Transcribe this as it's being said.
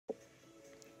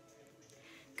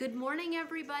Good morning,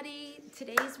 everybody.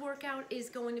 Today's workout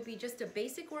is going to be just a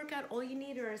basic workout. All you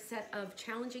need are a set of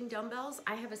challenging dumbbells.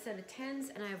 I have a set of 10s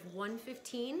and I have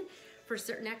 115 for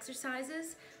certain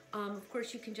exercises. Of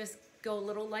course, you can just go a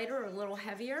little lighter or a little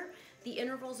heavier. The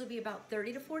intervals will be about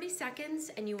 30 to 40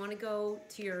 seconds and you want to go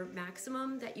to your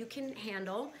maximum that you can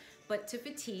handle, but to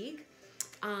fatigue.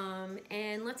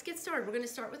 And let's get started. We're going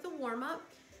to start with a warm-up.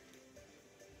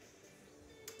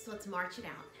 So let's march it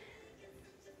out.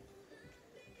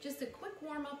 Just a quick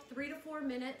warm-up, 3 to 4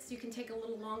 minutes. You can take a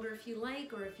little longer if you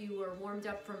like, or if you were warmed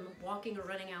up from walking or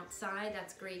running outside,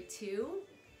 that's great too.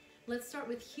 Let's start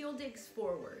with heel digs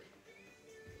forward.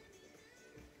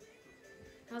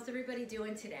 How's everybody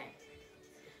doing today?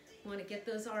 Want to get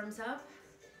those arms up?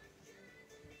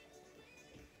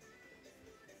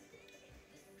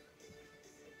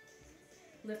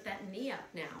 Lift that knee up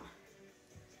now.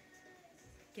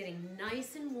 Getting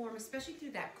nice and warm, especially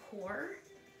through that core.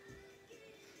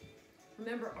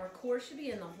 Remember, our core should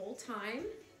be in the whole time.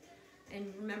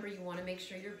 And remember, you want to make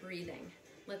sure you're breathing.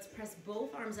 Let's press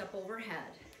both arms up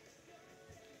overhead.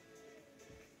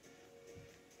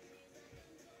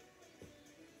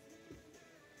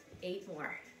 Eight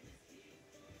more.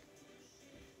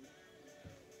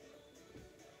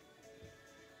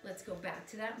 Let's go back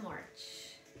to that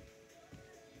march.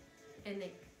 And then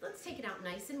let's take it out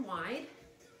nice and wide.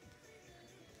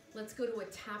 Let's go to a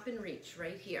tap and reach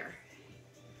right here.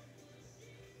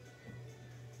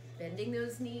 Bending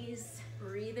those knees,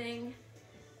 breathing.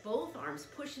 Both arms,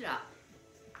 push it up.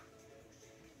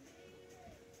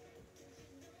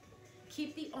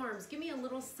 Keep the arms, give me a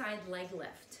little side leg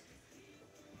lift.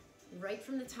 Right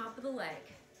from the top of the leg.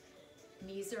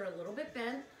 Knees are a little bit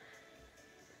bent.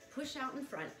 Push out in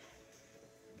front.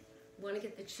 Want to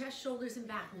get the chest, shoulders, and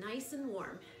back nice and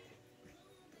warm.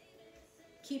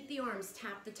 Keep the arms,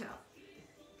 tap the toe.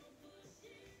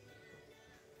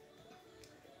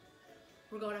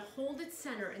 We're going to hold it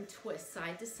center and twist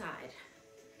side to side.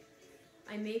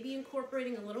 I may be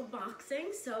incorporating a little boxing,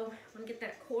 so I want to get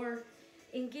that core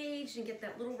engaged and get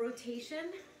that little rotation.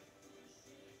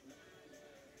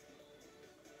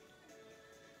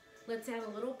 Let's add a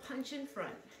little punch in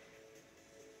front.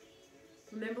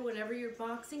 Remember, whenever you're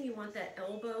boxing, you want that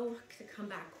elbow to come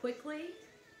back quickly.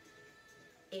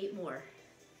 8 more.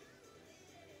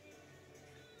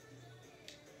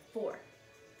 4,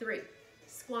 3,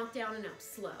 squat down and up,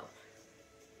 slow.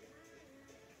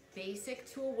 Basic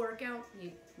to a workout.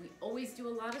 We always do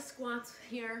a lot of squats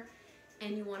here,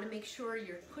 and you want to make sure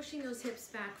you're pushing those hips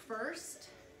back first.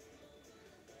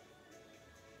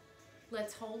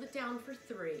 Let's hold it down for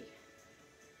 3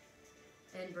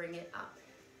 and bring it up.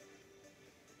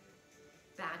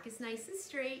 Back is nice and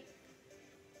straight.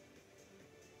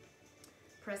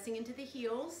 Pressing into the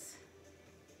heels.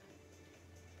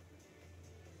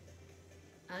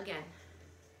 Again.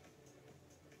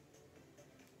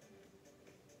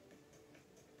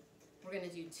 We're going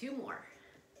to do 2 more.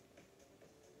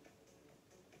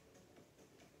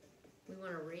 We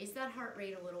want to raise that heart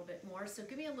rate a little bit more, so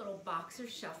give me a little boxer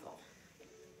shuffle.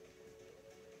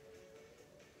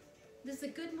 This is a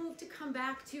good move to come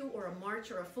back to, or a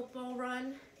march or a football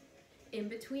run. In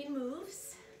between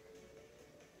moves.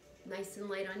 Nice and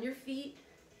light on your feet.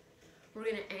 We're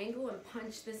going to angle and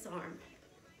punch this arm.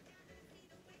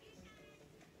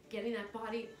 Getting that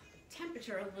body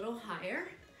temperature a little higher.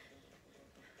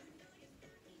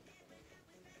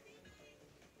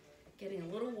 Getting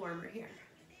a little warmer here.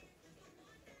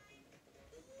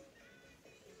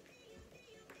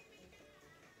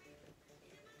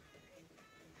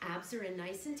 Abs are in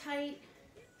nice and tight.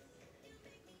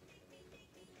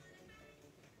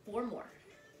 4 more.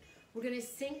 We're going to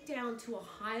sink down to a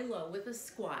high-low with a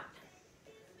squat.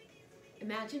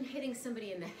 Imagine hitting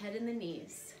somebody in the head and the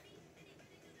knees.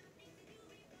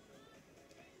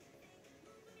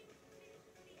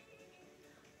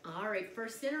 All right,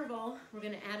 first interval, we're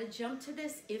going to add a jump to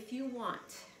this if you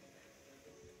want.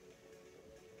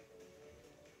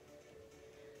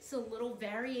 So a little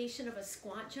variation of a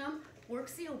squat jump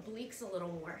works the obliques a little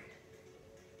more.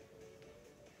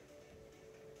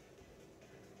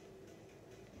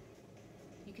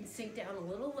 You can sink down a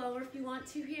little lower if you want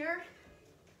to here.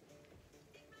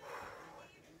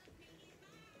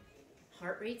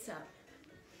 Heart rate's up.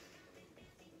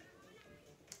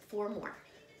 4 more.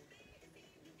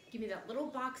 Give me that little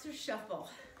boxer shuffle.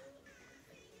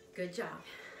 Good job.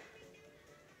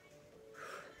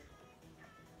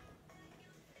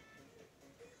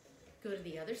 Go to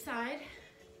the other side.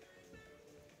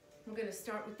 We're going to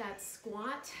start with that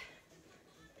squat,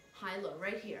 high-low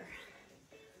right here.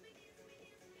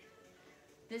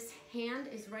 This hand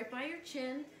is right by your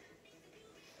chin.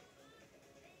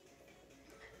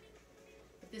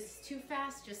 too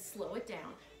fast, just slow it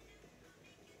down.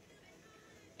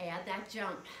 Add that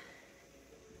jump.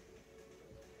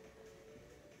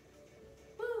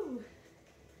 Woo.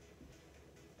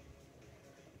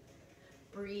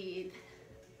 Breathe.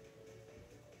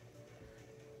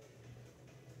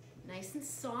 Nice and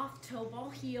soft, toe ball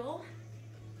heel.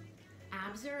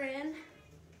 Abs are in.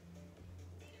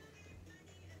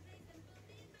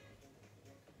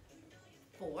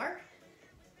 4,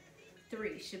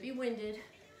 3, should be winded.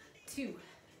 2,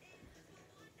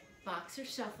 boxer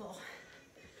shuffle.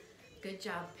 Good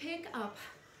job. Pick up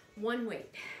one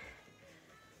weight.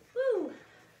 Woo!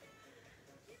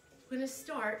 We're gonna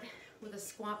start with a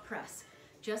squat press.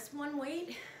 Just one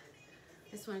weight.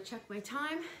 Just wanna check my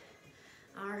time.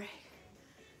 All right,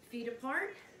 feet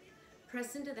apart.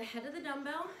 Press into the head of the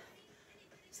dumbbell.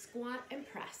 Squat and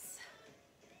press.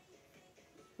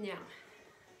 Now,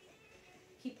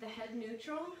 keep the head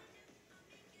neutral.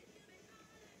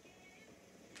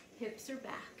 Hips are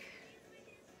back.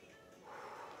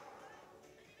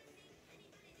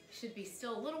 Should be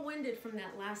still a little winded from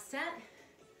that last set.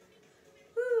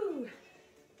 Woo!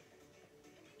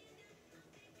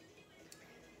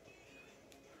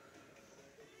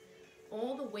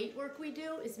 All the weight work we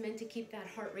do is meant to keep that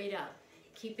heart rate up,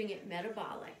 keeping it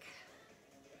metabolic.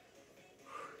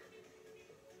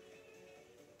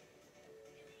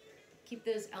 Keep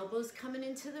those elbows coming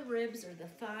into the ribs or the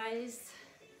thighs.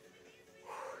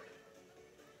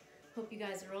 Hope you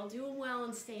guys are all doing well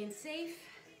and staying safe.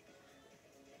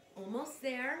 Almost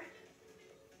there.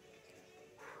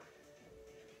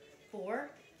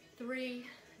 4, 3,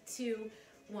 2,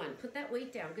 1. Put that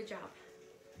weight down. Good job.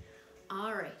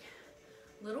 All right.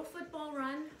 Little football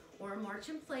run or a march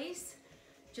in place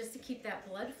just to keep that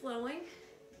blood flowing.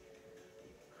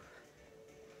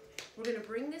 We're going to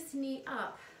bring this knee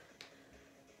up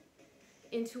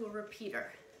into a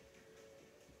repeater.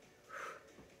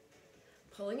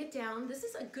 Pulling it down. This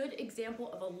is a good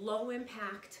example of a low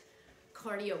impact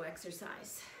cardio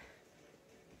exercise.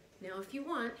 Now if you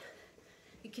want,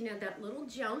 you can add that little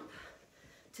jump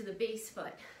to the base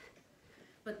foot.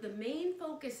 But the main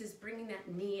focus is bringing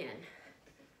that knee in.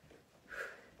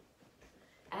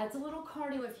 Adds a little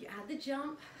cardio if you add the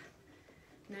jump.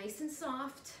 Nice and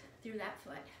soft through that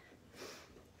foot.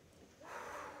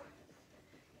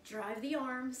 Drive the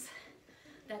arms.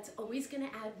 That's always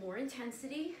gonna add more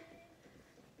intensity.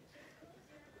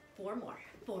 4 more.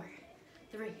 4,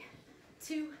 3,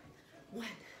 2, 1.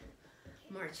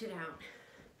 March it out.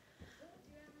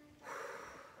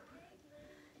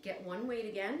 Get one weight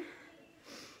again.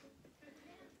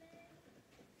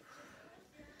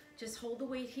 Just hold the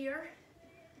weight here.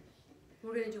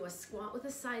 We're gonna do a squat with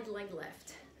a side leg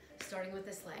lift, starting with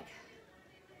this leg.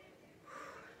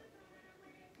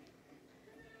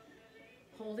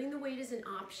 Holding the weight is an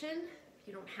option.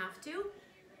 You don't have to.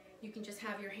 You can just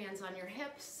have your hands on your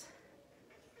hips.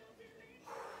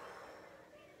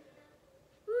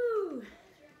 Woo!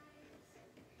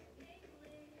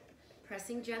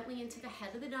 Pressing gently into the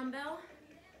head of the dumbbell.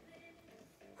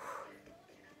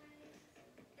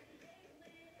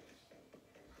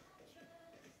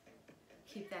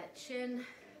 Keep that chin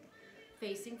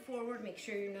facing forward. Make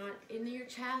sure you're not into your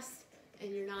chest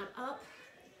and you're not up.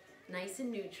 Nice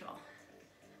and neutral.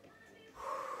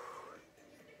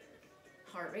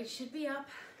 Heart rate should be up.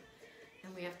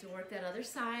 And we have to work that other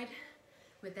side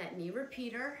with that knee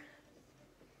repeater.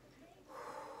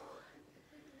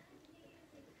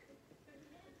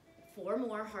 4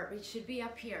 more, heart rate should be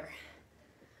up here.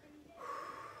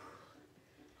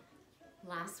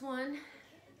 Last one.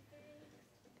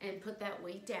 And put that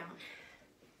weight down.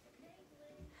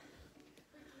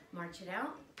 March it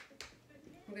out.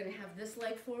 We're gonna have this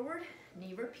leg forward,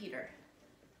 knee repeater.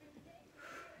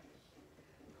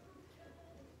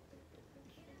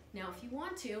 Now if you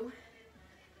want to,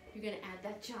 you're gonna add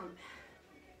that jump.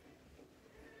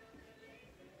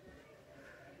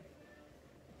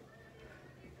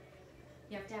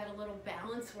 You have to add a little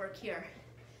balance work here.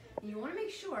 And you wanna make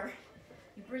sure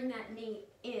you bring that knee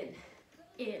in.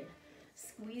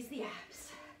 Squeeze the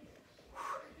abs.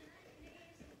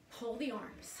 Pull the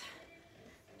arms.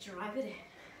 Drive it in.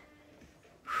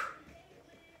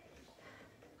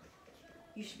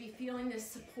 You should be feeling this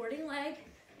supporting leg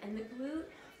and the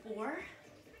glute. 4,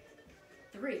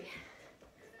 3,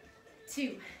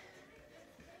 2,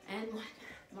 and 1.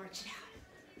 March it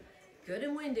out. Good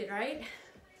and winded, right?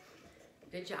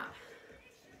 Good job.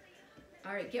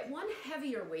 All right, get one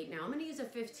heavier weight now. I'm gonna use a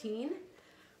 15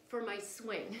 for my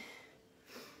swing.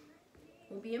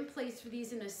 We'll be in place for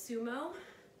these in a sumo.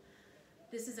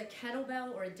 This is a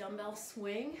kettlebell or a dumbbell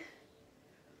swing.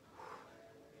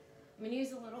 I'm gonna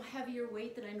use a little heavier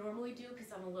weight than I normally do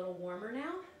because I'm a little warmer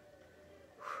now.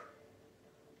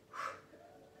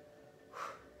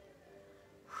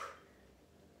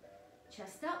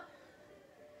 Chest up,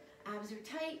 abs are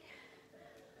tight.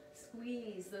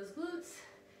 Squeeze those glutes,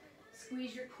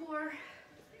 squeeze your core.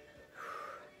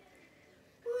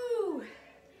 Woo!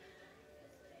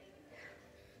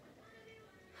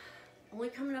 Only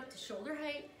coming up to shoulder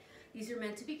height. These are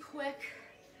meant to be quick.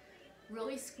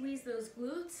 Really squeeze those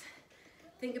glutes.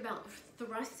 Think about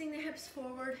thrusting the hips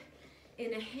forward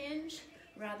in a hinge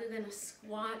rather than a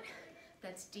squat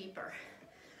that's deeper.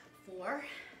 4,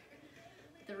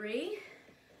 3,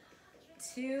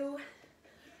 2,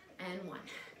 and 1.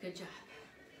 Good job.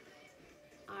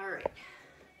 All right.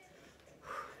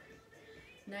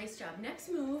 Nice job. Next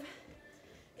move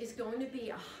is going to be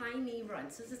a high knee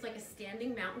run. So this is like a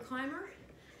standing mountain climber.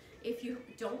 If you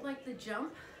don't like the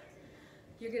jump,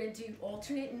 you're gonna do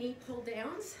alternate knee pull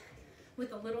downs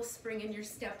with a little spring in your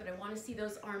step, and I wanna see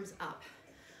those arms up.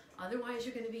 Otherwise,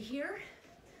 you're gonna be here.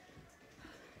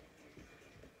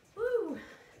 Woo!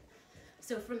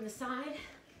 So from the side,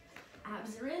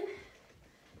 abs are in,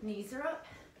 knees are up,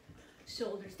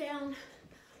 shoulders down,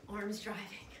 arms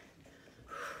driving.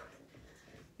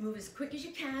 Move as quick as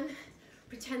you can.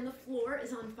 Pretend the floor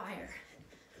is on fire.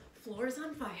 Floor is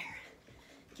on fire.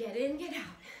 Get in, get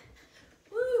out.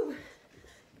 Woo!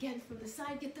 Again, from the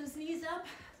side, get those knees up.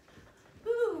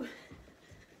 Woo!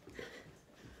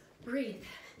 Breathe.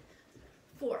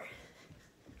 4,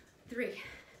 3,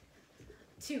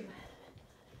 2,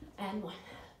 and 1.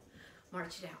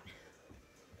 March it out.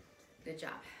 Good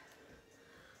job.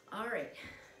 All right.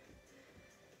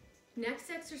 Next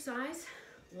exercise,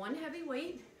 one heavy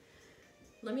weight.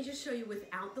 Let me just show you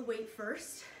without the weight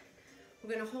first.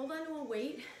 We're gonna hold on to a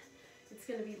weight. It's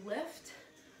gonna be lift,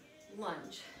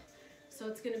 lunge. So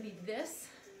it's gonna be this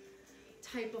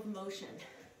type of motion.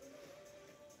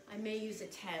 I may use a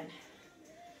 10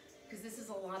 because this is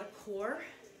a lot of core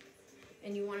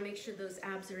and you wanna make sure those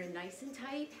abs are in nice and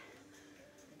tight.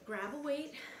 Grab a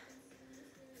weight,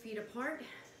 feet apart,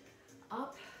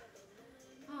 up.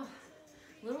 Oh,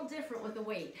 a little different with the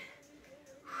weight.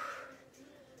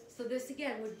 So this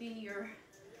again would be your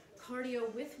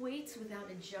cardio with weights without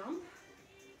a jump.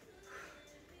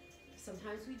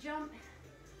 Sometimes we jump,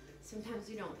 sometimes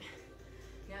we don't.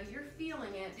 Now you're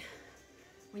feeling it.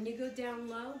 When you go down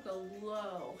low, go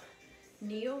low.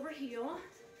 Knee over heel,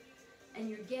 and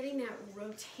you're getting that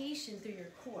rotation through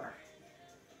your core.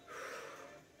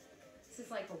 This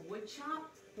is like a wood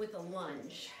chop with a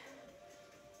lunge.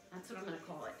 That's what I'm gonna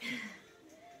call it.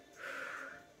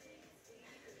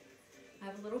 I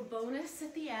have a little bonus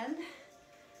at the end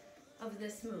of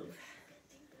this move.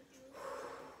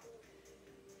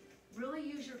 Really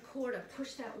use your core to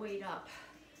push that weight up.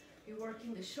 You're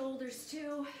working the shoulders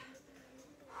too.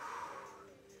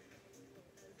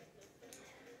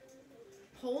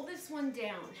 Hold this one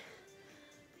down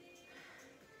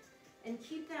and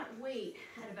keep that weight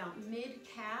at about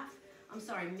mid-calf,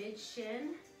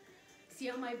 mid-shin. See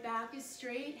how my back is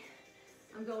straight?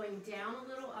 I'm going down a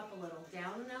little, up a little,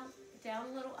 down and out,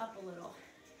 down a little, up a little.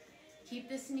 Keep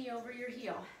this knee over your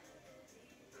heel.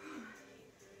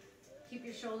 Keep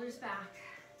your shoulders back.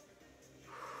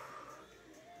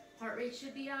 Heart rate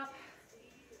should be up.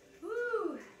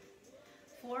 Woo!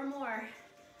 4 more.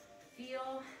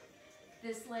 Feel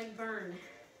this leg burn.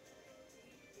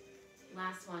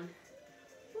 Last one.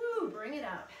 Woo! Bring it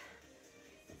up.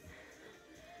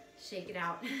 Shake it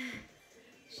out.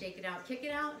 Shake it out, kick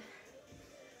it out.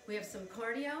 We have some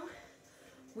cardio.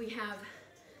 We have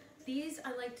these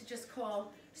I like to just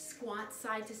call squat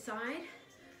side to side.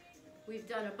 We've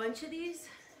done a bunch of these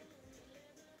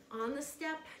on the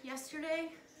step yesterday.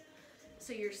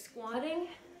 So you're squatting.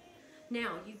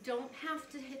 Now, you don't have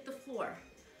to hit the floor.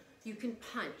 You can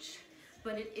punch,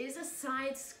 but it is a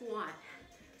side squat,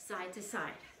 side to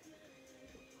side.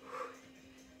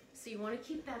 So you want to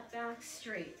keep that back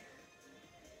straight.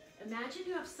 Imagine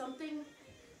you have something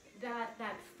that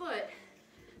foot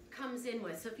comes in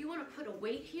with. So if you want to put a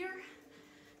weight here,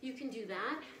 you can do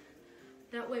that.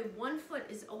 That way one foot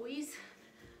is always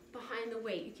behind the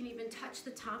weight. You can even touch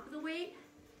the top of the weight.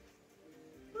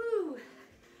 Woo!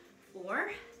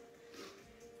 4,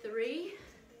 3,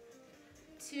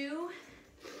 2,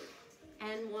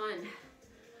 and 1.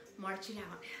 March it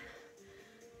out.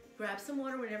 Grab some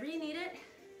water whenever you need it.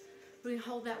 We're gonna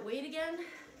hold that weight again.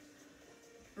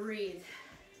 Breathe.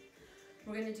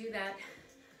 We're gonna do that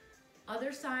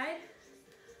other side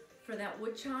for that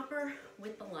wood chopper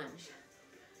with the lunge.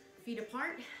 Feet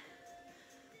apart.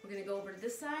 We're gonna go over to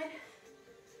this side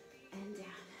and down.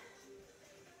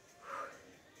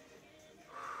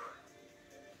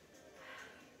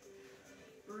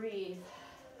 Breathe.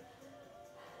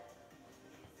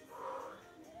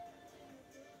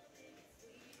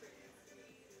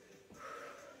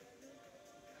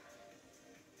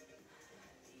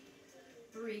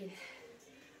 Breathe.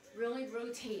 Really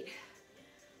rotate.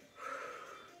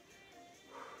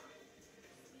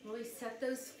 Really set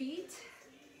those feet.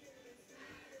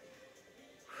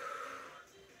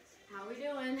 How we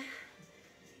doing?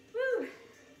 Woo!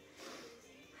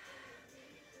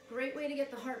 Great way to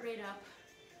get the heart rate up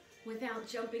without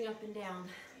jumping up and down.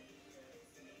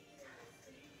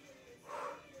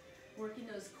 Working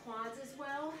those quads as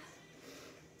well.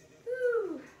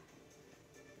 Woo!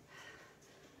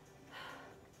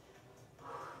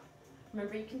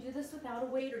 Remember, you can do this without a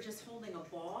weight or just holding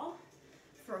a ball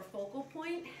for a focal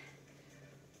point.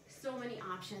 So many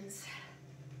options.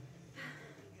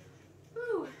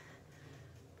 Woo!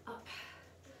 Up.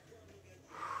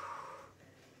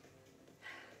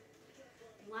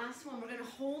 Last one, we're gonna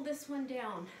hold this one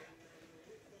down.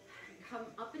 Come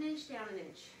up an inch, down an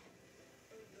inch.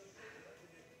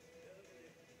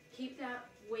 Keep that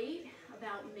weight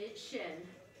about mid-shin.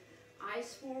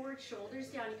 Eyes forward, shoulders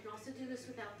down. You can also do this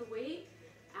without the weight.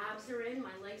 Abs are in,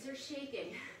 my legs are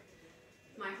shaking.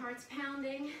 My heart's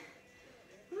pounding.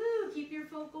 Woo, keep your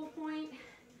focal point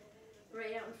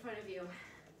right out in front of you.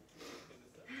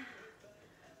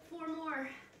 4 more.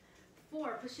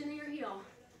 4, push into your heel.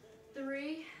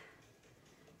 3,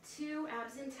 2,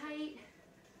 abs in tight.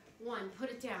 1, put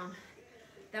it down.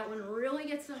 That one really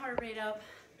gets the heart rate up.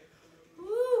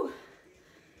 Woo!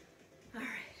 All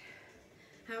right.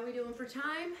 How are we doing for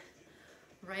time?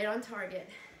 Right on target.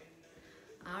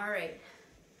 All right.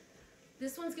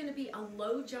 This one's gonna be a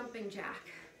low jumping jack.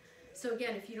 So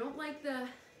again, if you don't like the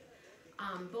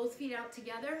both feet out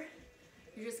together,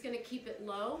 you're just gonna keep it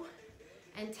low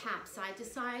and tap side to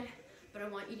side. But I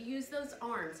want you to use those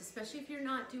arms, especially if you're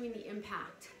not doing the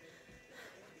impact.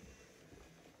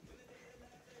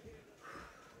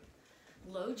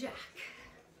 Low jack.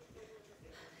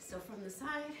 So from the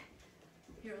side,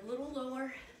 you're a little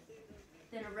lower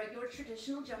than a regular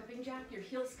traditional jumping jack. Your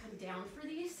heels come down for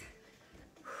these.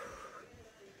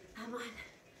 Come on.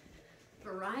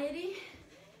 Variety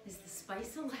is the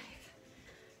spice of life.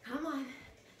 Come on.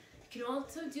 You can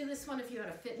also do this one if you had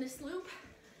a fitness loop.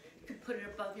 You could put it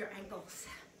above your ankles.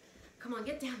 Come on,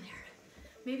 get down there.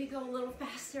 Maybe go a little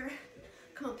faster.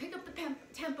 Come on, pick up the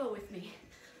tempo with me.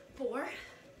 4,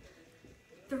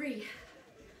 3,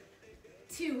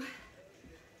 2,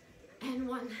 and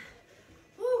 1.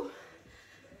 Woo.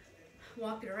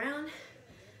 Walk it around.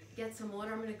 Get some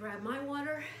water. I'm gonna grab my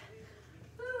water.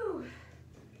 Woo.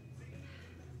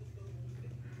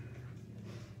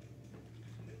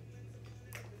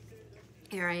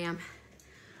 Here I am.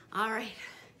 All right.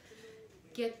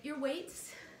 Get your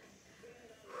weights.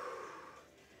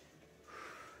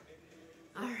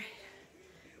 All right.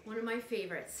 One of my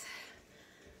favorites.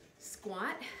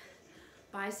 Squat,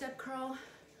 bicep curl,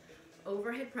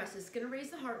 overhead press. It's gonna raise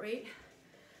the heart rate,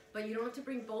 but you don't have to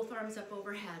bring both arms up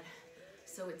overhead.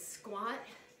 So it's squat,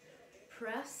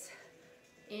 press,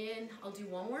 in. I'll do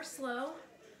one more slow.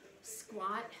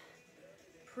 Squat,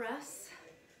 press,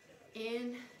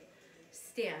 in,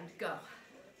 stand, go.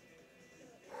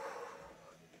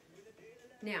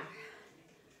 Now,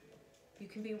 you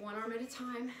can be one arm at a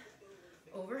time,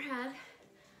 overhead,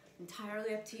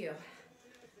 entirely up to you.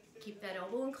 Keep that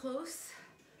elbow in close.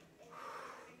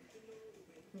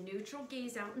 Neutral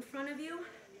gaze out in front of you.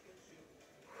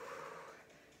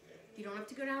 You don't have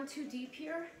to go down too deep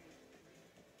here.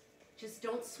 Just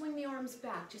don't swing the arms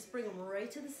back. Just bring them right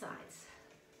to the sides.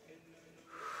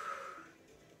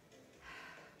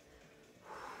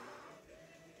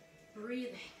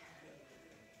 Breathing.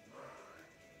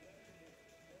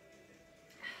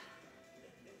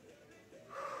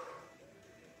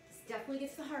 This definitely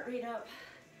gets the heart rate up.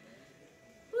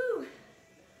 Woo!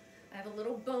 I have a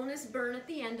little bonus burn at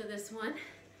the end of this one.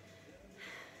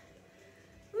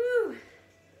 Woo!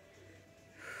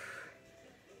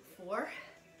 4,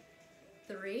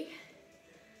 3,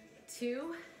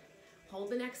 2, hold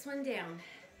the next one down.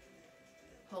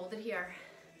 Hold it here.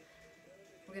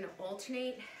 We're gonna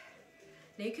alternate.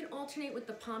 Now you can alternate with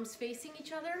the palms facing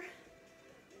each other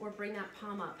or bring that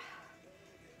palm up.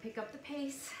 Pick up the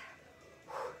pace.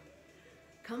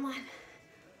 Come on.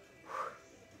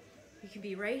 You can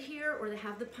be right here or to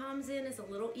have the palms in is a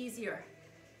little easier.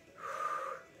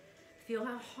 Feel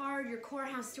how hard your core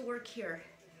has to work here.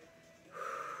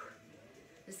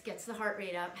 This gets the heart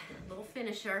rate up. Little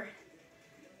finisher.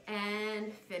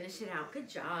 And finish it out. Good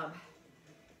job.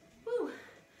 Woo.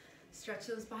 Stretch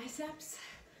those biceps.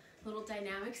 Little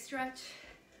dynamic stretch.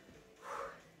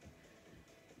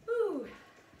 Woo.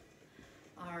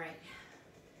 All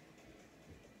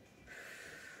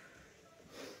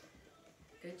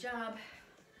job.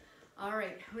 All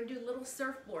right, we're gonna do little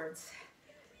surfboards.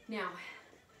 Now,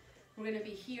 we're gonna be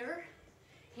here,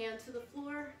 hand to the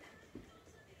floor,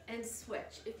 and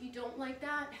switch. If you don't like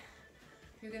that,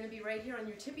 you're gonna be right here on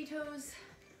your tippy toes,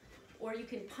 or you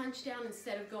can punch down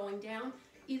instead of going down.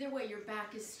 Either way, your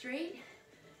back is straight.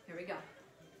 Here we go.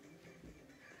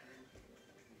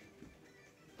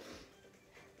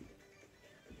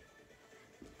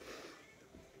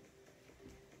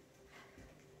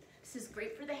 This is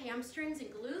great for the hamstrings and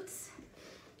glutes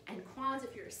and quads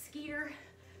if you're a skier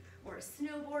or a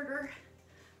snowboarder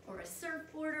or a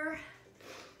surfboarder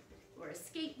or a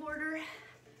skateboarder.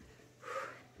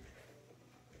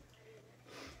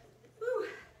 Whew.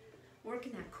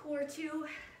 Working that core too.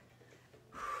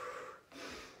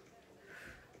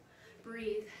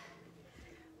 Breathe,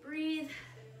 breathe,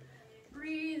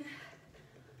 breathe.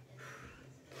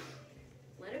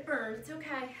 Let it burn, it's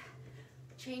okay.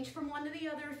 Change from one to the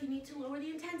other if you need to lower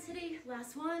the intensity.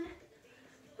 Last one.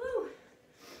 Woo.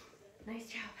 Nice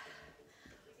job.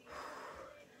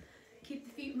 Keep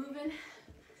the feet moving.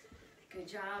 Good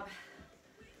job.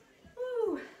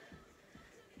 Woo.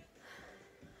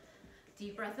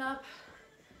 Deep breath up.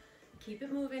 Keep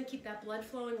it moving. Keep that blood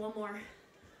flowing. One more.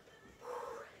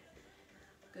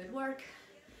 Good work.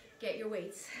 Get your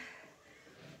weights.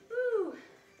 Woo.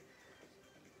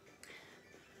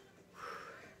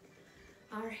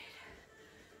 All right.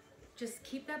 Just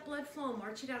keep that blood flowing.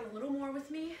 March it out a little more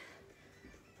with me.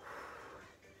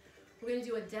 We're gonna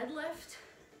do a deadlift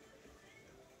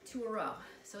to a row.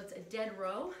 So it's a dead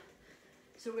row.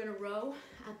 So we're gonna row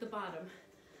at the bottom.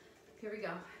 Here we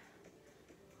go.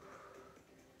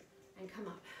 And come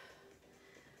up.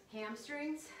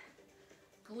 Hamstrings,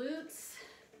 glutes,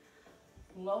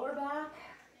 lower back,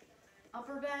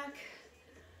 upper back,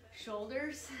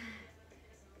 shoulders.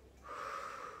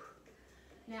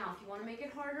 Now, if you want to make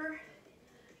it harder,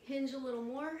 hinge a little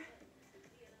more,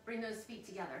 bring those feet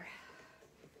together.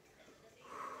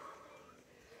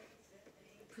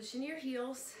 Push in your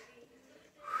heels.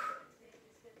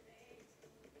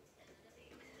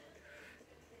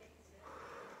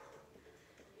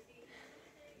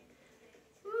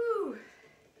 Woo.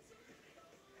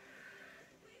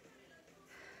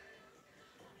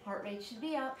 Heart rate should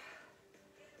be up.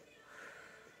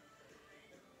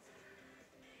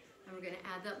 And we're gonna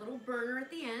add that little burner at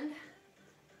the end.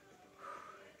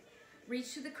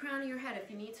 Reach to the crown of your head. If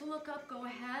you need to look up, go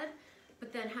ahead,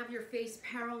 but then have your face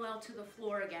parallel to the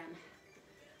floor again.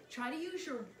 Try to use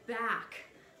your back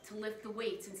to lift the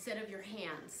weights instead of your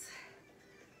hands.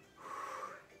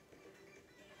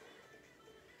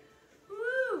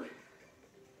 Woo!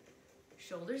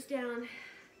 Shoulders down.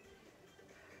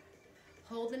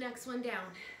 Hold the next one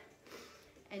down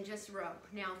and just row.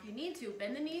 Now, if you need to,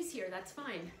 bend the knees here, that's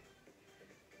fine.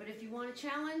 But if you want a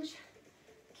challenge,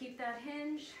 keep that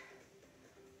hinge.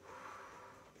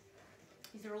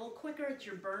 These are a little quicker. It's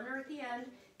your burner at the end.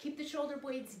 Keep the shoulder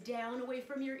blades down away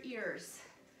from your ears.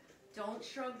 Don't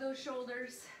shrug those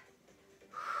shoulders.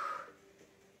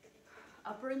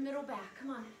 Upper and middle back,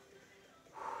 come on.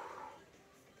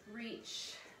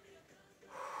 Reach.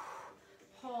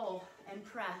 Pull and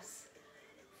press.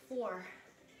 4,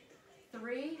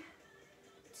 3,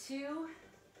 2,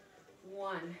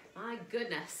 1. My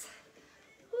goodness.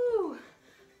 Woo.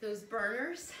 Those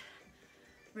burners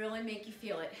really make you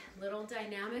feel it. Little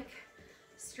dynamic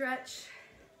stretch.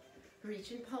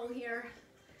 Reach and pull here.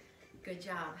 Good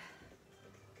job.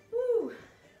 Woo.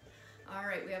 All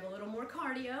right, we have a little more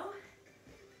cardio.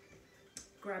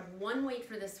 Grab one weight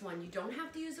for this one. You don't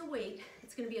have to use a weight.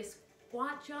 It's gonna be a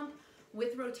squat jump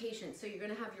with rotation. So you're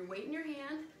gonna have your weight in your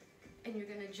hand and you're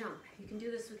gonna jump. You can do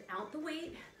this without the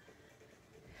weight.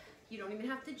 You don't even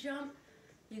have to jump.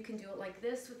 You can do it like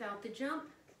this without the jump,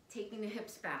 taking the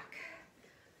hips back.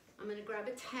 I'm gonna grab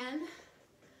a 10.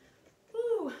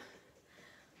 Woo.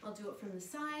 I'll do it from the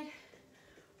side.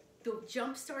 The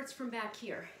jump starts from back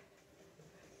here.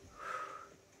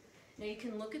 Now you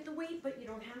can look at the weight, but you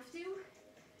don't have to.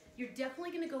 You're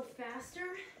definitely gonna go faster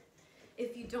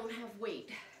if you don't have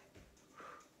weight.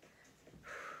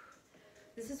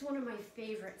 This is one of my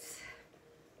favorites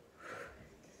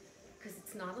because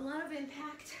it's not a lot of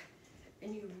impact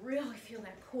and you really feel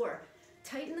that core.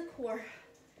 Tighten the core.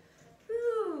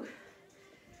 Woo.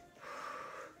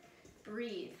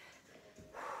 Breathe.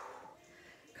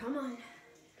 Come on.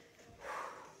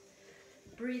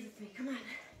 Breathe with me, come on.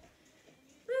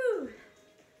 Woo.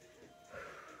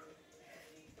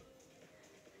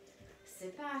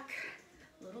 Sit back,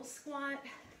 little squat.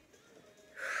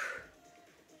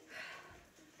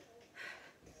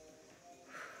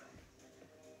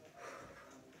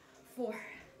 4,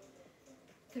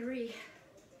 3,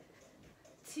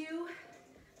 2,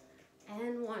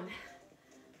 and 1.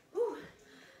 Whew.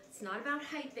 It's not about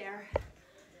height there.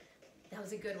 That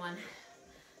was a good one.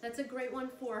 That's a great one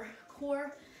for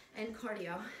core and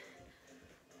cardio.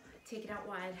 Take it out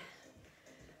wide.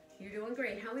 You're doing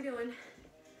great. How we doing?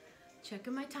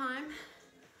 Checking my time.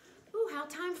 Ooh, how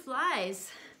time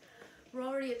flies. We're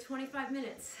already at 25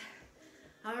 minutes.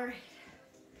 All right.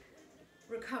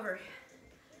 Recover.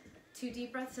 2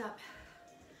 deep breaths up.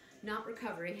 Not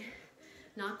recovery,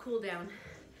 not cool down.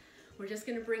 We're just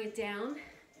gonna bring it down,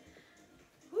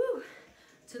 woo,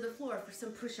 to the floor for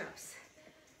some push-ups.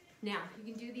 Now,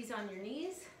 you can do these on your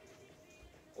knees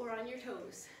or on your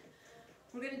toes.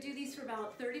 We're gonna do these for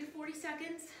about 30 to 40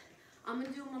 seconds. I'm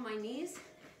gonna do them on my knees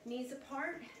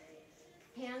apart,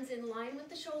 hands in line with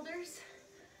the shoulders,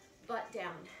 butt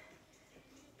down.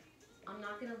 I'm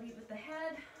not gonna lead with the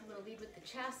head, I'm gonna lead with the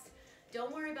chest.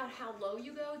 Don't worry about how low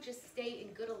you go, just stay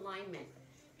in good alignment.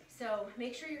 So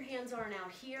make sure your hands aren't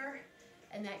out here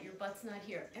and that your butt's not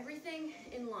here. Everything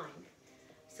in line.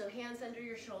 So hands under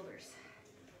your shoulders.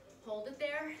 Hold it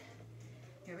there.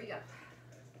 Here we go.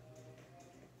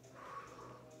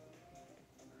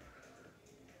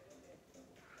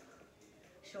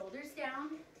 Shoulders down.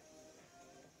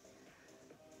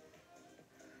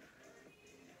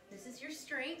 This is your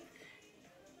strength.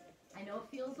 I know it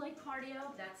feels like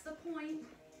cardio, that's the point.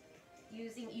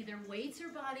 Using either weights or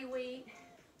body weight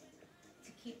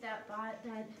to keep that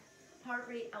heart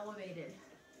rate elevated.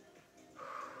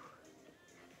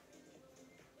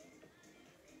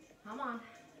 Come on.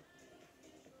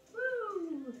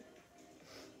 Woo!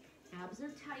 Abs are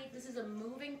tight. This is a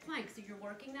moving plank, so you're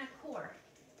working that core.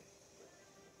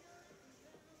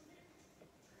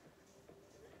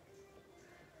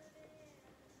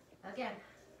 Again.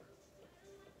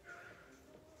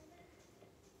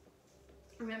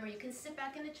 Remember, you can sit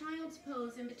back in a child's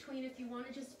pose in between if you want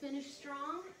to just finish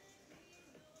strong.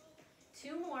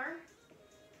 2 more.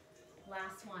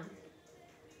 Last one.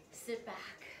 Sit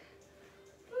back.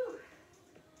 Whew.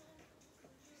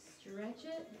 Stretch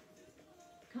it.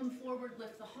 Come forward,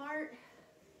 lift the heart.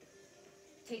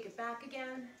 Take it back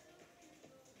again.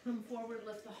 Come forward,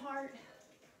 lift the heart.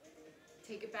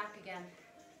 Take it back again.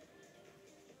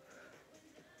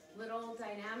 Little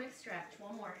dynamic stretch.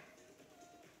 One more.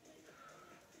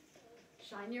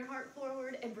 Shine your heart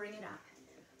forward and bring it up.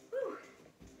 Whew.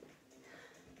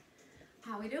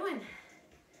 How we doing?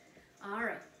 All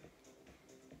right.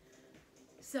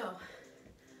 So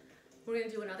we're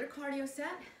gonna do another cardio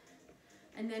set,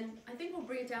 and then I think we'll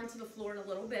bring it down to the floor in a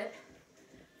little bit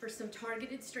for some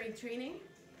targeted strength training.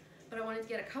 But I wanted to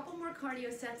get a couple more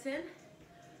cardio sets in.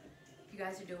 You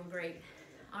guys are doing great.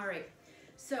 All right.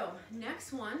 So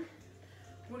next one,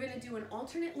 we're gonna do an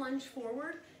alternate lunge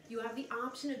forward. You have the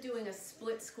option of doing a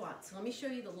split squat. So let me show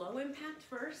you the low impact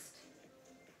first.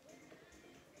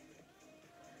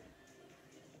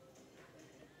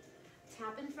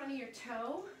 Tap in front of your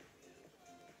toe.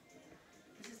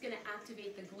 This is gonna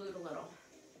activate the glute a little.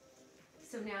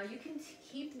 So now you can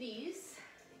keep these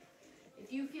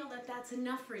if you feel that that's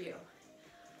enough for you.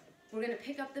 We're gonna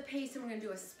pick up the pace and we're gonna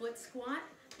do a split squat.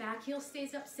 Back heel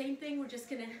stays up, same thing. We're just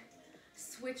gonna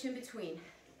switch in between.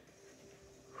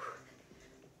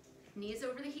 Knees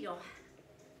over the heel.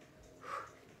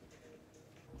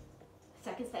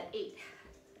 Second set, 8.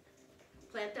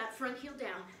 Plant that front heel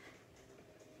down.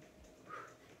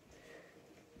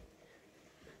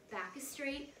 Back is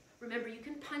straight. Remember, you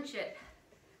can punch it.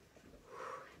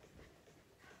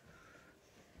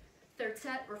 Third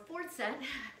set or fourth set.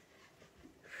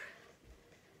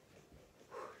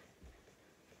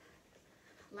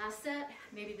 Last set,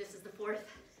 maybe this is the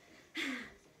fourth.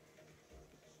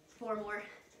 4 more.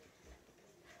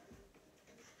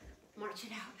 March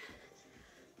it out.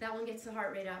 That one gets the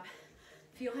heart rate up.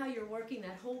 Feel how you're working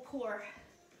that whole core.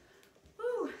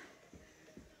 Woo.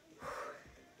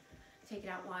 Take it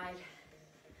out wide.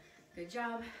 Good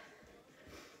job.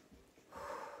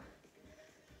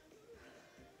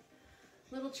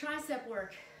 Little tricep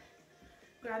work.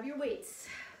 Grab your weights.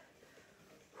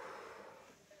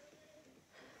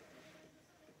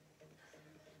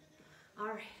 All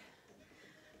right.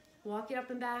 Walk it up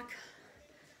and back.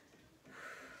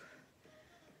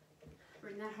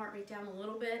 Bring that heart rate down a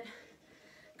little bit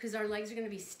because our legs are going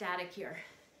to be static here.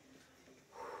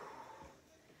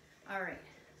 All right.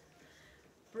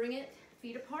 Bring it,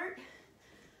 feet apart.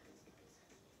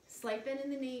 Slight bend in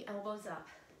the knee, elbows up.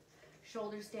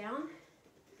 Shoulders down.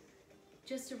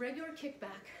 Just a regular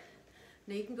kickback.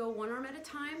 Now you can go one arm at a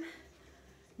time.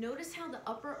 Notice how the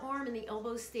upper arm and the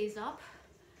elbow stays up.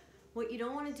 What you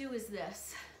don't want to do is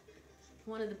this.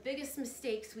 One of the biggest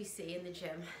mistakes we see in the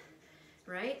gym,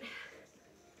 right?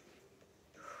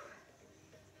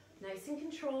 Nice and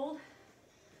controlled.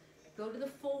 Go to the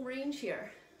full range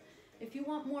here. If you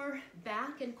want more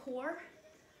back and core,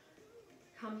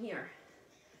 come here.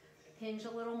 Hinge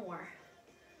a little more.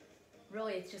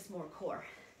 Really, it's just more core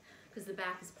because the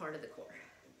back is part of the core.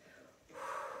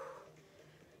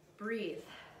 Breathe.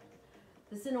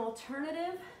 This is an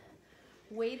alternative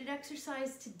weighted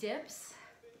exercise to dips.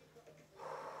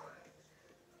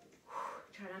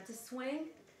 Try not to swing.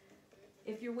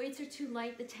 If your weights are too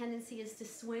light, the tendency is to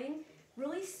swing.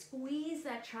 Really squeeze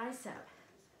that tricep.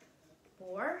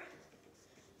 4,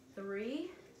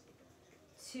 3,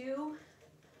 2,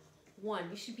 1.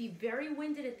 You should be very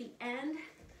winded at the end,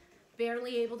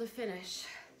 barely able to finish.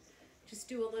 Just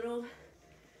do a little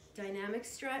dynamic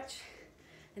stretch,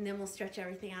 and then we'll stretch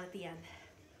everything out at the end.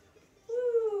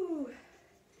 Woo!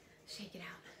 Shake it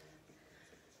out.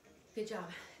 Good job.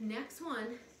 Next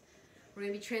one, we're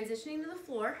gonna be transitioning to the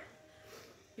floor.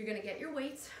 You're gonna get your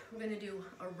weights. We're gonna do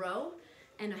a row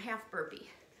and a half burpee.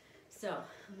 So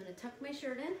I'm gonna tuck my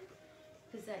shirt in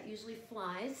because that usually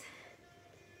flies.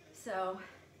 So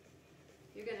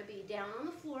you're gonna be down on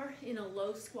the floor in a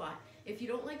low squat. If you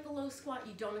don't like the low squat,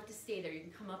 you don't have to stay there. You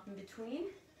can come up in between.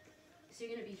 So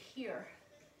you're gonna be here.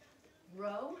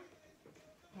 Row,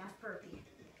 half burpee.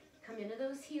 Come into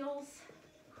those heels.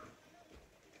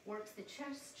 Works the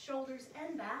chest, shoulders,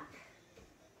 and back.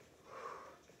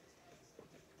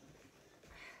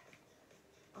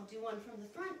 I'll do one from the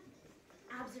front.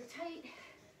 Abs are tight.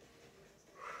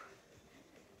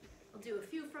 I'll do a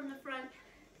few from the front.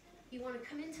 You want to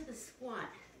come into the squat.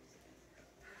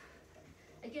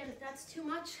 Again, if that's too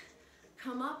much,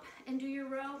 come up and do your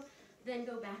row, then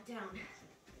go back down.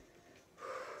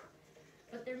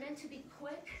 But they're meant to be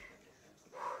quick.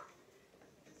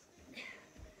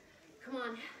 Come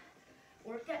on,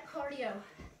 work that cardio.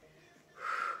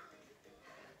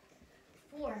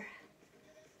 4,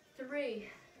 3,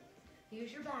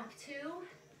 use your back. 2,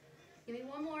 give me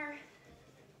one more.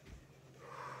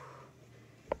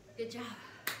 Good job.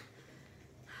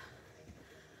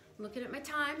 Looking at my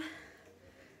time.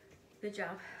 Good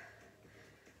job.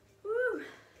 Woo.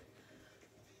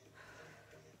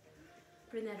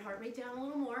 Bring that heart rate down a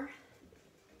little more.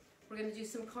 We're gonna do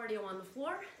some cardio on the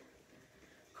floor.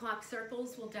 Clock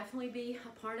circles will definitely be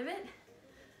a part of it,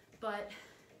 but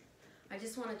I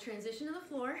just want to transition to the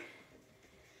floor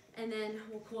and then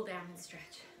we'll cool down and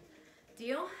stretch.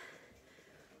 Deal?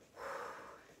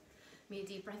 Me a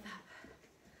deep breath up.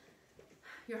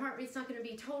 Your heart rate's not going to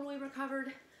be totally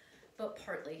recovered, but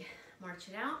partly. March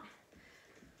it out.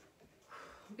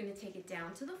 We're going to take it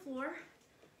down to the floor.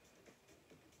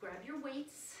 Grab your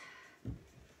weights.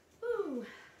 Woo.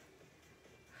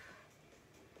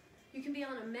 You can be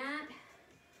on a mat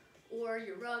or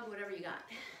your rug, whatever you got,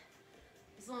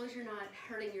 as long as you're not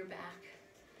hurting your back.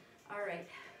 All right,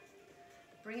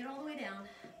 bring it all the way down.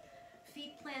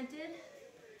 Feet planted.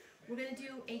 We're gonna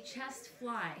do a chest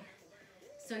fly.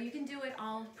 So you can do it,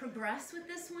 I'll progress with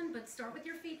this one, but start with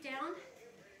your feet down.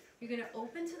 You're gonna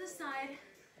open to the side.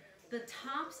 The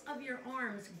tops of your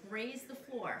arms graze the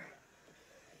floor.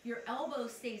 Your elbow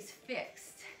stays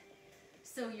fixed.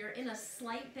 So you're in a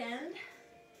slight bend.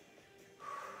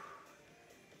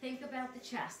 Think about the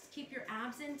chest. Keep your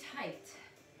abs in tight.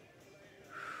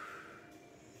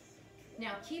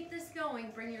 Now keep this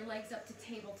going. Bring your legs up to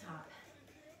tabletop.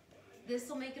 This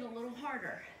will make it a little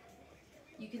harder.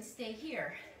 You can stay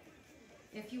here.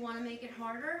 If you want to make it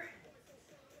harder,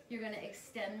 you're going to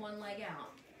extend one leg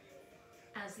out.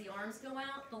 As the arms go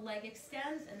out, the leg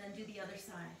extends, and then do the other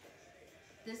side.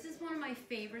 This is one of my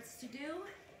favorites to do.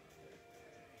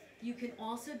 You can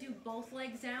also do both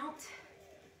legs out.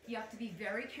 You have to be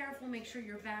very careful, make sure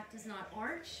your back does not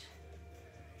arch.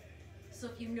 So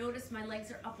if you notice my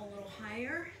legs are up a little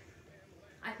higher,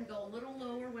 I can go a little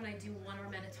lower when I do one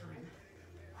arm at a time.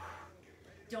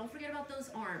 Don't forget about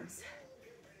those arms.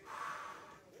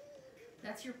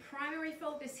 That's your primary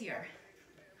focus here.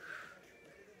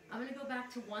 I'm gonna go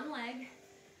back to one leg.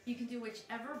 You can do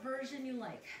whichever version you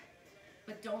like,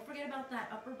 but don't forget about that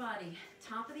upper body.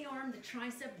 Top of the arm, the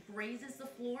tricep grazes the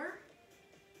floor.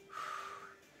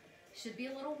 Should be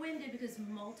a little winded because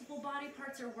multiple body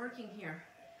parts are working here.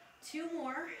 2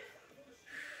 more.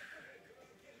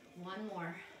 1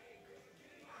 more.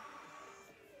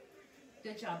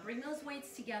 Good job. Bring those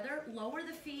weights together. Lower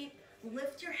the feet.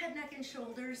 Lift your head, neck, and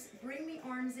shoulders. Bring the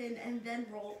arms in and then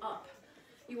roll up.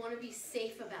 You want to be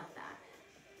safe about that.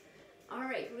 All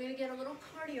right, we're going to get a little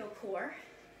cardio core.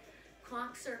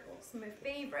 Clock circles, my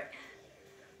favorite.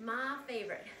 My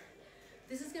favorite.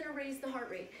 This is going to raise the heart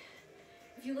rate.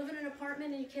 If you live in an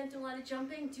apartment and you can't do a lot of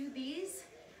jumping, do these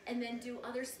and then do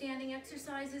other standing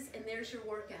exercises, and there's your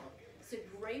workout. It's a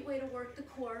great way to work the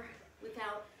core.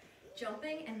 without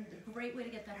jumping, and a great way to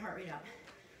get that heart rate up.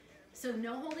 So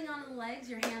no holding on to the legs,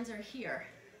 your hands are here.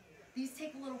 These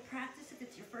take a little practice if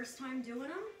it's your first time doing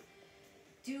them.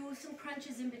 Do some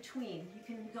crunches in between. You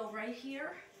can go right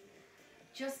here.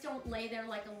 Just don't lay there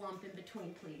like a lump in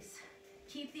between, please.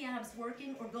 Keep the abs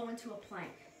working or go into a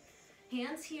plank.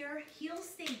 Hands here, heels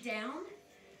stay down.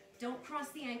 Don't cross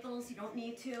the ankles, you don't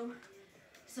need to.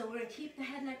 So we're gonna keep the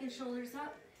head, neck, and shoulders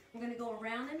up. We're gonna go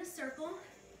around in a circle.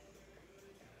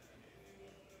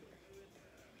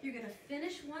 You're gonna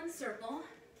finish one circle,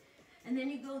 and then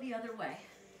you go the other way,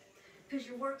 because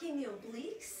you're working the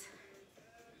obliques.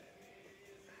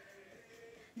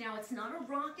 Now it's not a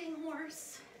rocking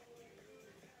horse.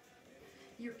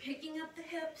 You're picking up the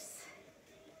hips,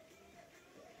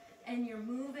 and you're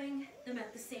moving them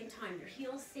at the same time. Your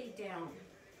heels stay down.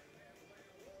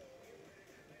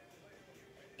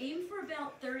 Aim for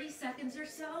about 30 seconds or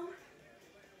so,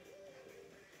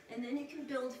 and then you can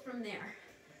build from there.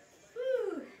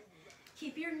 Woo.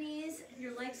 Keep your knees,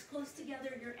 your legs close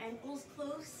together, your ankles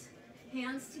close,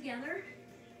 hands together.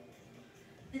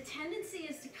 The tendency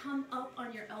is to come up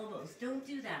on your elbows. Don't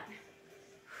do that.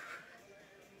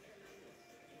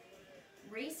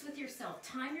 Race with yourself.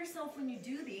 Time yourself when you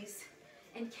do these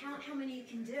and count how many you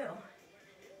can do.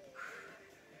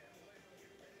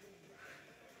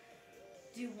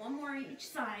 Do one more each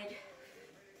side.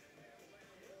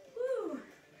 Woo.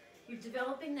 You're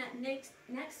developing that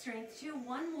neck strength too.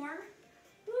 One more.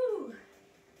 Woo.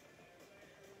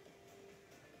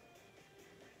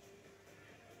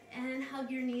 And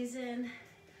hug your knees in.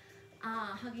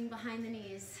 Hugging behind the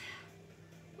knees.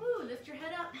 Woo. Lift your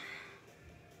head up.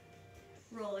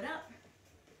 Roll it up.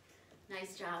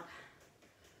 Nice job.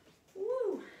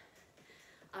 Woo.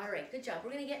 All right, good job.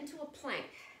 We're gonna get into a plank.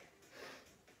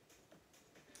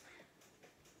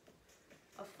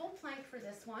 A full plank for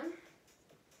this one.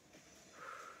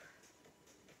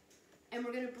 And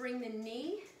we're gonna bring the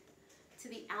knee to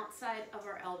the outside of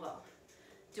our elbow.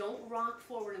 Don't rock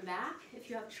forward and back. If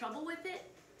you have trouble with it,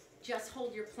 just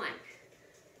hold your plank.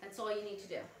 That's all you need to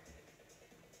do.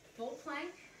 Full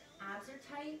plank, abs are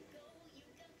tight.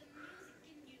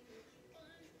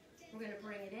 We're gonna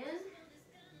bring it in.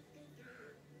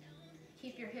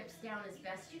 Keep your hips down as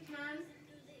best you can.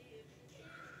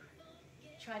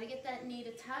 Try to get that knee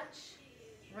to touch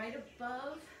right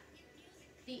above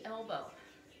the elbow.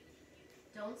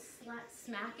 Don't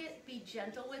smack it, be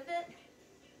gentle with it.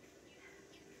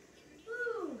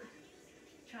 Woo.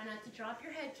 Try not to drop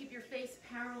your head, keep your face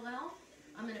parallel.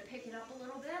 I'm gonna pick it up a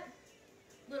little bit.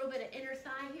 A little bit of inner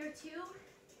thigh here too.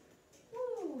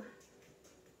 Woo.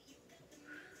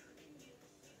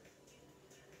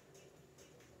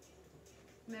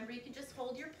 Remember, you can just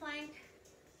hold your plank.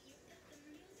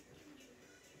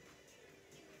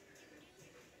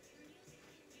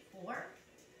 Four,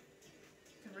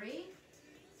 three,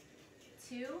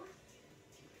 two,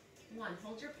 one.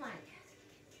 Hold your plank.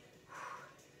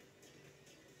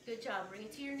 Good job. Bring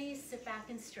it to your knees, sit back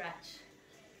and stretch.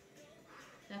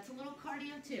 That's a little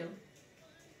cardio too.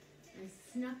 And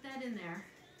snuck that in there.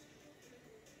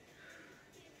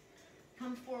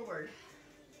 Come forward.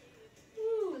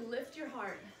 Woo, lift your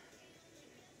heart.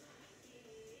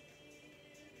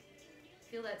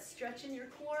 Feel that stretch in your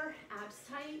core, abs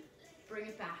tight. Bring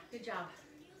it back. Good job.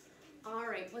 All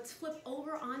right, let's flip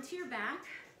over onto your back.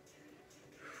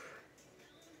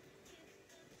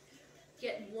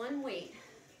 Get one weight.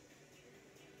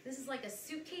 This is like a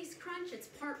suitcase crunch. It's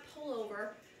part pullover,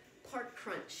 part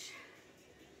crunch.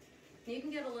 You can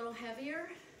get a little heavier.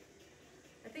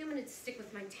 I think I'm gonna stick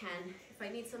with my 10. If I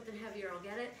need something heavier, I'll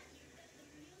get it.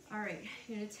 All right,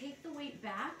 you're gonna take the weight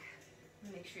back.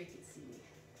 Make sure you can see me.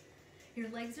 Your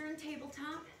legs are in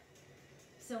tabletop.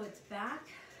 So it's back,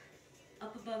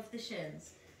 up above the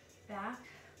shins. Back,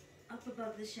 up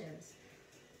above the shins.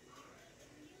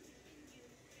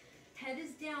 Head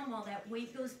is down while that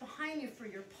weight goes behind you for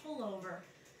your pullover.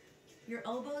 Your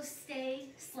elbows stay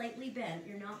slightly bent.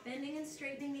 You're not bending and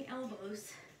straightening the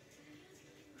elbows.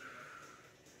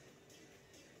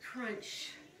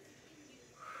 Crunch.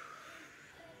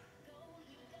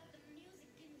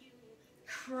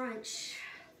 Crunch.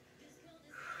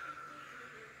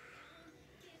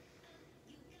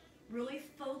 Really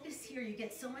focus here. You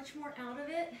get so much more out of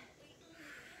it.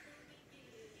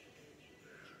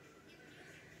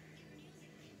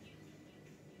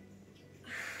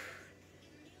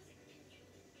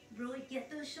 Really get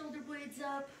those shoulder blades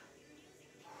up.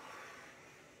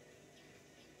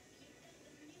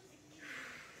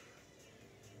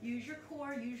 Use your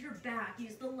core, use your back,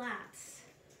 use the lats.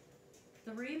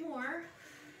 3 more.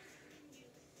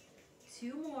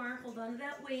 2 more. Hold on to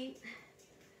that weight.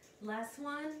 Last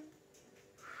one.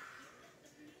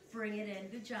 Bring it in,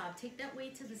 good job. Take that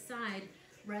weight to the side.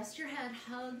 Rest your head,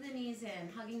 hug the knees in,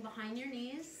 hugging behind your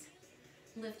knees.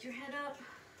 Lift your head up,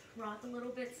 rock a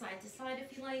little bit side to side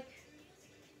if you like.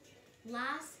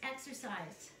 Last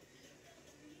exercise.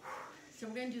 So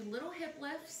we're gonna do little hip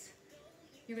lifts.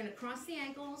 You're gonna cross the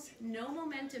ankles, no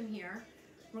momentum here.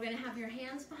 We're gonna have your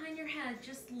hands behind your head,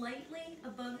 just lightly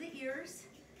above the ears.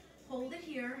 Hold it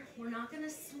here. We're not gonna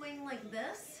swing like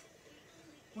this.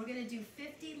 We're gonna do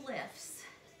 50 lifts.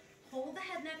 Hold the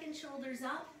head, neck, and shoulders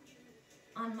up.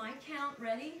 On my count,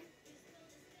 ready?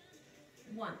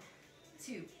 1,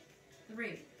 2,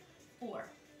 3, 4,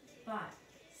 5,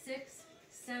 6,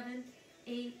 7,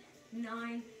 8,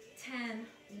 9, 10.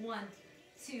 1,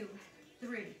 2,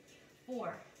 3,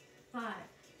 4, 5,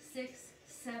 6,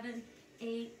 7,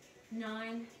 8,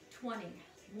 9, 20.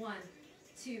 1,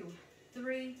 2,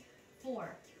 3,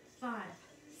 4, 5,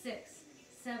 6,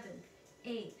 7,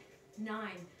 8,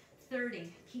 9,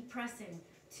 30. Keep pressing.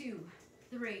 2,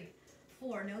 3,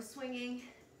 4. No swinging.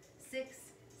 6,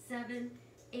 7,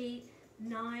 8,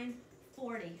 9,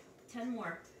 40. 10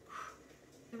 more.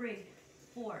 3,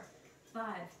 4,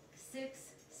 5, 6,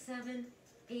 7,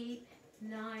 8,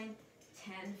 9,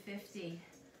 10, 50.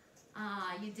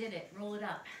 Ah, you did it. Roll it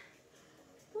up.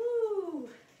 Woo!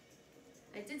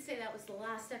 I did say that was the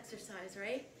last exercise,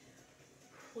 right?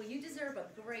 Well, you deserve a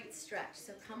great stretch,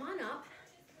 so come on up.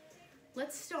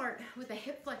 Let's start with a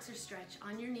hip flexor stretch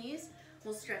on your knees.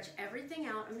 We'll stretch everything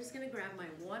out. I'm just gonna grab my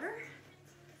water.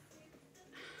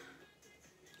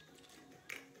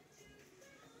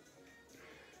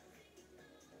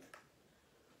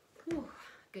 Whew,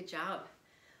 good job.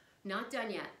 Not done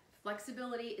yet.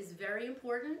 Flexibility is very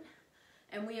important,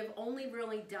 and we have only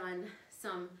really done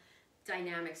some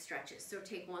dynamic stretches. So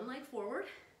take one leg forward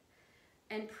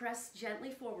and press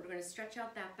gently forward. We're gonna stretch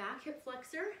out that back hip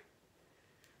flexor.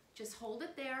 Just hold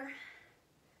it there.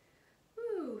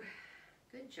 Woo,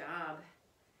 good job.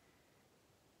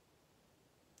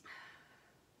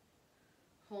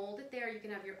 Hold it there. You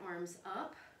can have your arms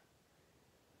up.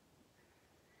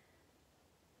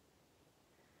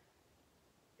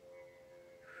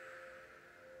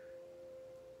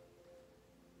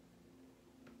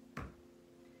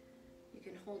 You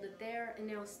can hold it there, and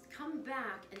now come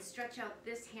back and stretch out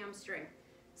this hamstring.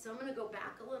 So I'm gonna go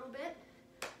back a little bit.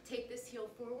 Take this heel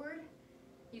forward.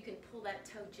 You can pull that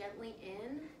toe gently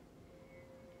in.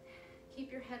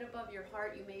 Keep your head above your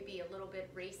heart. You may be a little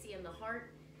bit racy in the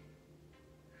heart.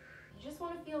 You just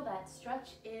want to feel that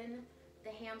stretch in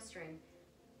the hamstring.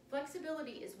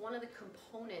 Flexibility is one of the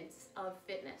components of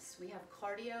fitness. We have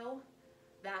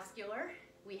cardiovascular,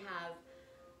 we have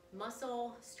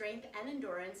muscle strength and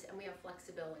endurance, and we have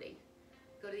flexibility.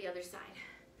 Go to the other side.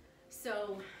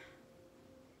 So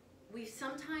we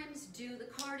sometimes do the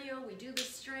cardio, we do the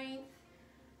strength,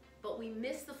 but we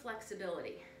miss the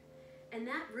flexibility. And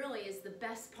that really is the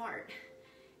best part.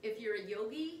 If you're a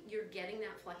yogi, you're getting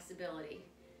that flexibility.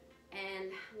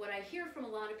 And what I hear from a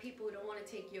lot of people who don't want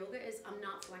to take yoga is, I'm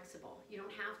not flexible. You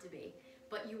don't have to be,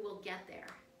 but you will get there.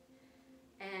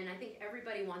 And I think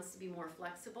everybody wants to be more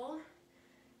flexible.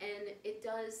 And it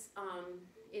does,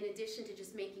 in addition to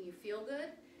just making you feel good,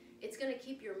 it's going to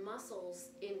keep your muscles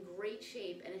in great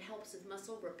shape, and it helps with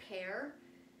muscle repair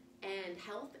and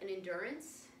health and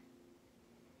endurance.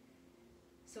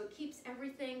 So it keeps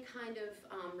everything kind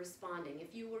of responding.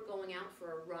 If you were going out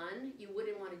for a run, you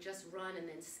wouldn't want to just run and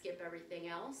then skip everything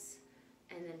else.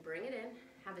 And then bring it in.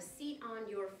 Have a seat on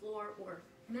your floor or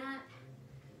mat.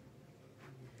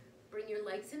 Bring your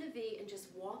legs in a V and just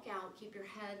walk out. Keep your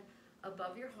head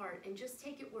above your heart and just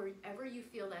take it wherever you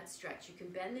feel that stretch. You can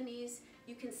bend the knees.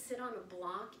 You can sit on a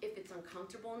block if it's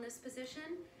uncomfortable in this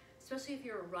position. Especially if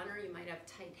you're a runner, you might have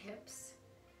tight hips,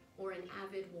 or an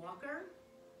avid walker.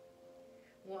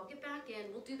 Walk it back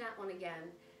in. We'll do that one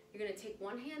again. You're going to take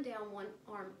one hand down, one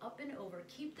arm up and over.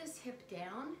 Keep this hip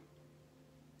down.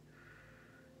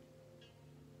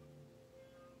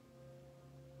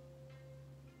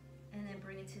 And then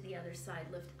bring it to the other side.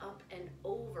 Lift up and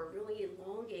over. Really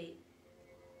elongate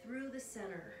through the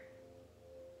center.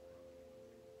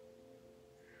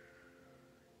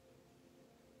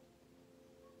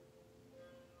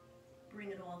 Bring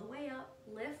it all the way up.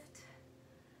 Lift.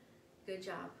 Good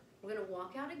job. We're going to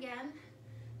walk out again.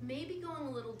 Maybe going a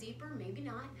little deeper, maybe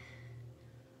not.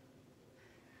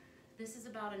 This is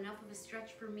about enough of a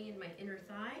stretch for me in my inner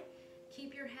thigh.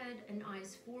 Keep your head and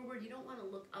eyes forward. You don't want to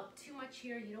look up too much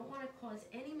here. You don't want to cause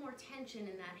any more tension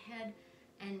in that head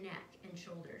and neck and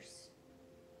shoulders.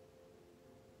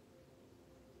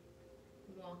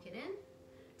 Walk it in.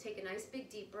 Take a nice big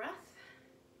deep breath.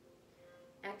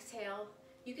 Exhale.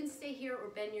 You can stay here or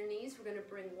bend your knees. We're going to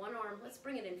bring one arm. Let's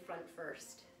bring it in front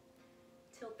first.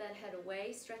 Tilt that head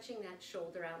away, stretching that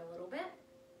shoulder out a little bit.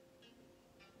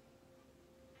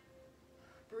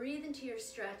 Breathe into your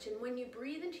stretch, and when you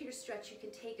breathe into your stretch, you can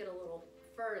take it a little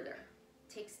further.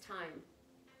 It takes time.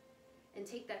 And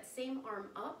take that same arm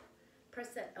up, press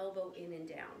that elbow in and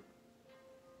down.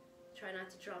 Try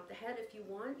not to drop the head. If you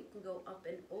want, you can go up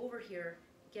and over here,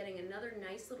 getting another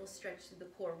nice little stretch through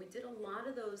the core. We did a lot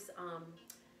of those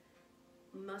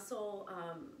muscle,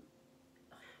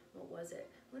 what was it?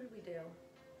 What did we do?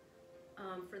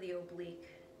 For the oblique.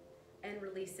 And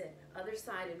release it. Other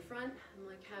side in front. I'm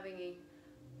like having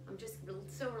I'm just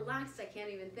so relaxed I can't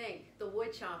even think. The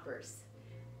wood choppers.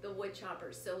 The wood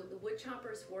choppers. So the wood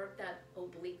choppers work that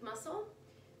oblique muscle.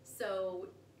 So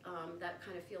that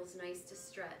kind of feels nice to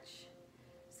stretch.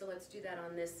 So let's do that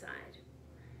on this side.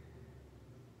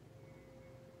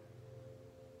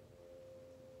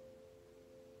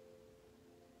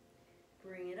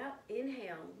 Bring it up,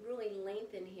 inhale, really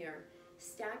lengthen here.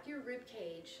 Stack your rib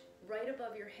cage right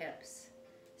above your hips.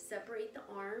 Separate the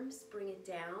arms, bring it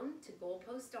down to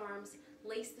goalpost arms,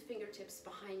 lace the fingertips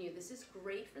behind you. This is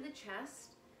great for the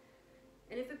chest.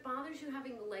 And if it bothers you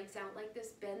having the legs out like this,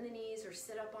 bend the knees or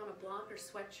sit up on a block or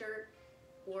sweatshirt,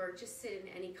 or just sit in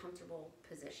any comfortable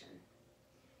position.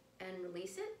 And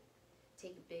release it.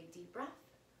 Take a big deep breath.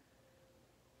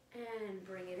 And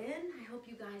bring it in. I hope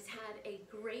you guys had a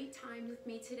great time with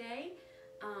me today.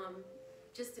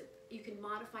 You can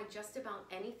modify just about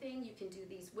anything. You can do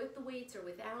these with the weights or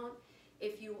without.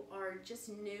 If you are just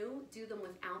new, do them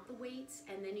without the weights,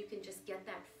 and then you can just get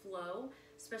that flow,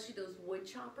 especially those wood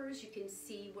choppers. You can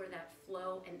see where that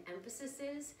flow and emphasis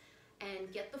is,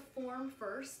 and get the form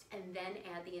first, and then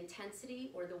add the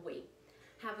intensity or the weight.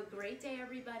 Have a great day,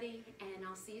 everybody, and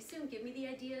I'll see you soon. Give me the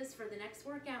ideas for the next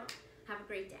workout. Have a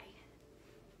great day.